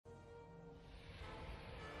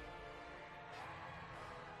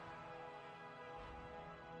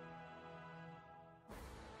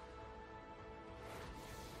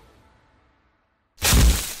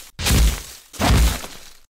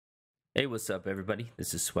Hey, what's up everybody?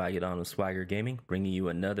 This is Swagadon of SwGG Gaming, bringing you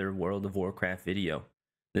another World of Warcraft video. In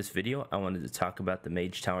this video, I wanted to talk about the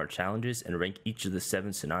Mage Tower challenges and rank each of the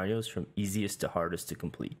 7 scenarios from easiest to hardest to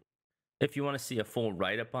complete. If you want to see a full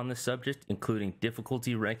write-up on this subject, including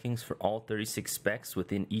difficulty rankings for all 36 specs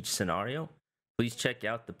within each scenario, please check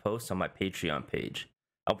out the post on my Patreon page.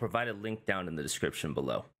 I'll provide a link down in the description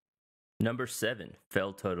below. Number 7,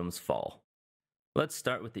 Fell Totem's Fall. Let's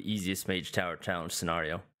start with the easiest Mage Tower challenge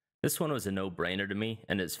scenario. This one was a no-brainer to me,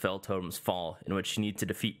 and is Fell Totem's Fall, in which you need to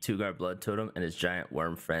defeat Tugar Blood Totem and his giant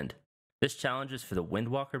worm friend. This challenge is for the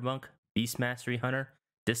Windwalker Monk, Beast Mastery Hunter,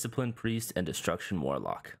 Discipline Priest, and Destruction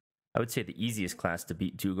Warlock. I would say the easiest class to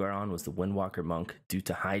beat Tugar on was the Windwalker Monk due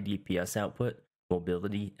to high DPS output,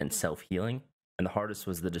 mobility, and self-healing, and the hardest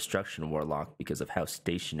was the Destruction Warlock because of how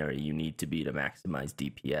stationary you need to be to maximize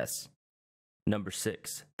DPS. Number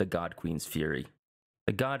 6, the God Queen's Fury.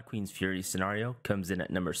 The God Queen's Fury scenario comes in at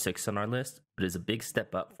number 6 on our list, but is a big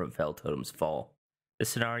step up from Fell Totem's Fall. This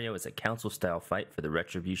scenario is a council-style fight for the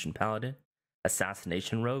Retribution Paladin,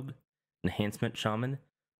 Assassination Rogue, Enhancement Shaman,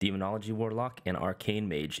 Demonology Warlock, and Arcane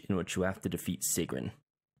Mage, in which you have to defeat Sigrun.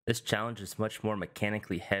 This challenge is much more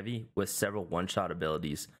mechanically heavy with several one-shot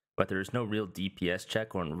abilities, but there is no real DPS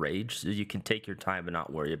check or enrage, so you can take your time and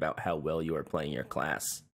not worry about how well you are playing your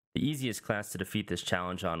class. The easiest class to defeat this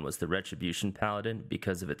challenge on was the Retribution Paladin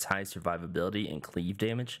because of its high survivability and cleave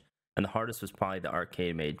damage, and the hardest was probably the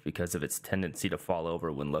Arcane Mage because of its tendency to fall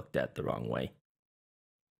over when looked at the wrong way.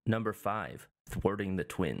 Number 5, Thwarting the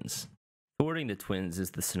Twins. Thwarting the Twins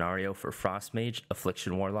is the scenario for Frost Mage,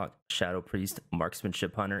 Affliction Warlock, Shadow Priest,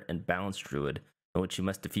 Marksmanship Hunter, and Balanced Druid, in which you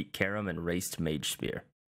must defeat Karam and Raced Mage Spear.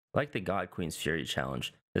 Like the God Queen's Fury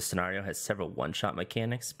challenge, this scenario has several one-shot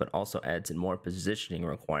mechanics, but also adds in more positioning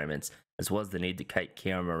requirements, as well as the need to kite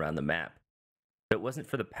Karam around the map. If it wasn't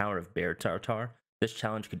for the power of Bear Tartar, this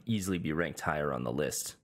challenge could easily be ranked higher on the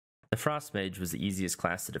list. The Frost Mage was the easiest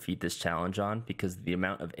class to defeat this challenge on because of the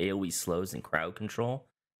amount of AoE slows and crowd control,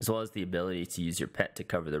 as well as the ability to use your pet to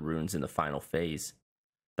cover the runes in the final phase.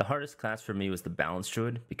 The hardest class for me was the Balanced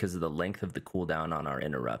Druid because of the length of the cooldown on our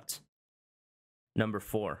interrupt. Number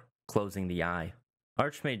 4, Closing the Eye.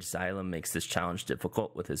 Archmage Xylem makes this challenge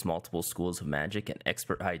difficult with his multiple schools of magic and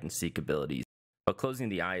expert hide-and-seek abilities, but Closing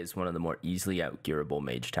the Eye is one of the more easily outgearable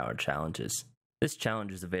Mage Tower challenges. This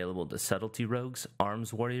challenge is available to Subtlety Rogues,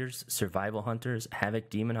 Arms Warriors, Survival Hunters, Havoc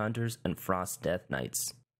Demon Hunters, and Frost Death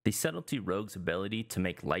Knights. The Subtlety Rogue's ability to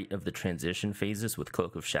make light of the transition phases with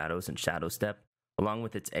Cloak of Shadows and Shadow Step, along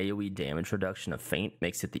with its AoE damage reduction of Feint,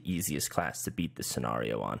 makes it the easiest class to beat this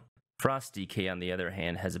scenario on. Frost DK, on the other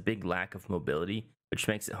hand, has a big lack of mobility, which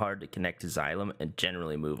makes it hard to connect to Xylem and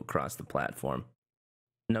generally move across the platform.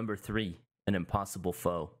 Number 3, An Impossible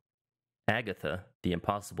Foe. Agatha, the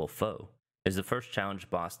Impossible Foe, is the first challenge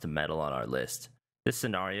boss to medal on our list. This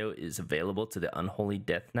scenario is available to the Unholy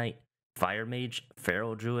Death Knight, Fire Mage,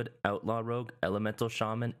 Feral Druid, Outlaw Rogue, Elemental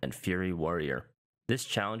Shaman, and Fury Warrior. This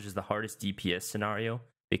challenge is the hardest DPS scenario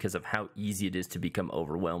because of how easy it is to become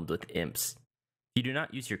overwhelmed with imps. If you do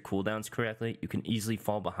not use your cooldowns correctly, you can easily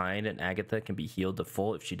fall behind, and Agatha can be healed to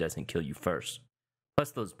full if she doesn't kill you first.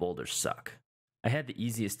 Plus, those boulders suck. I had the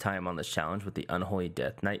easiest time on this challenge with the Unholy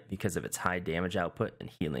Death Knight because of its high damage output and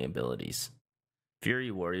healing abilities.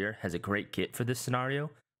 Fury Warrior has a great kit for this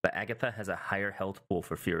scenario, but Agatha has a higher health pool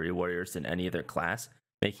for Fury Warriors than any other class,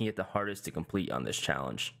 making it the hardest to complete on this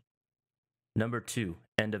challenge. Number 2,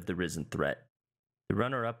 End of the Risen Threat. The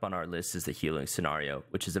runner-up on our list is the Healing scenario,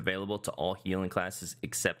 which is available to all healing classes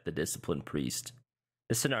except the Discipline Priest.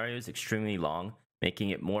 This scenario is extremely long,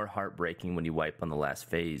 making it more heartbreaking when you wipe on the last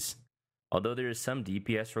phase. Although there is some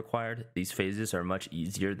DPS required, these phases are much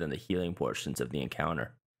easier than the healing portions of the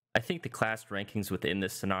encounter. I think the class rankings within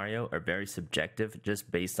this scenario are very subjective just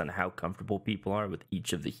based on how comfortable people are with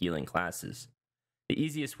each of the healing classes. The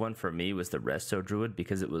easiest one for me was the Resto Druid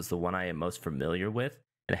because it was the one I am most familiar with,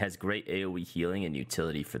 and it has great AoE healing and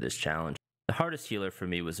utility for this challenge. The hardest healer for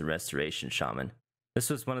me was the Restoration Shaman. This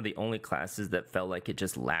was one of the only classes that felt like it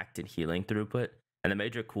just lacked in healing throughput, and the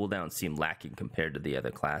major cooldowns seemed lacking compared to the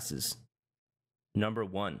other classes. Number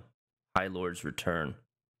 1, High Lord's Return.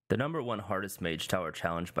 The number 1 hardest Mage Tower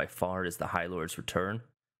challenge by far is the High Lord's Return,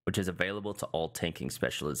 which is available to all tanking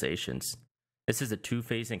specializations. This is a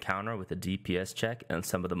 2-phase encounter with a DPS check and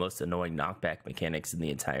some of the most annoying knockback mechanics in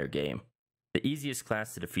the entire game. The easiest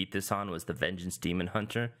class to defeat this on was the Vengeance Demon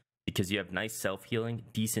Hunter, because you have nice self-healing,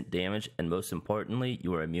 decent damage, and most importantly,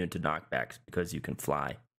 you are immune to knockbacks because you can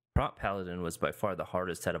fly. Prot Paladin was by far the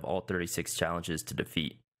hardest out of all 36 challenges to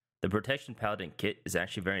defeat. The Protection Paladin kit is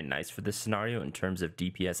actually very nice for this scenario in terms of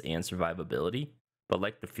DPS and survivability, but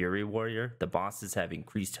like the Fury Warrior, the bosses have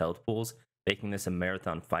increased health pools, making this a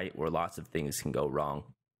marathon fight where lots of things can go wrong.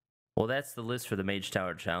 Well, that's the list for the Mage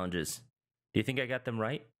Tower challenges. Do you think I got them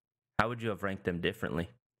right? How would you have ranked them differently?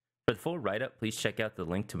 For the full write-up, please check out the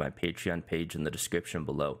link to my Patreon page in the description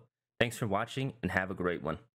below. Thanks for watching and have a great one.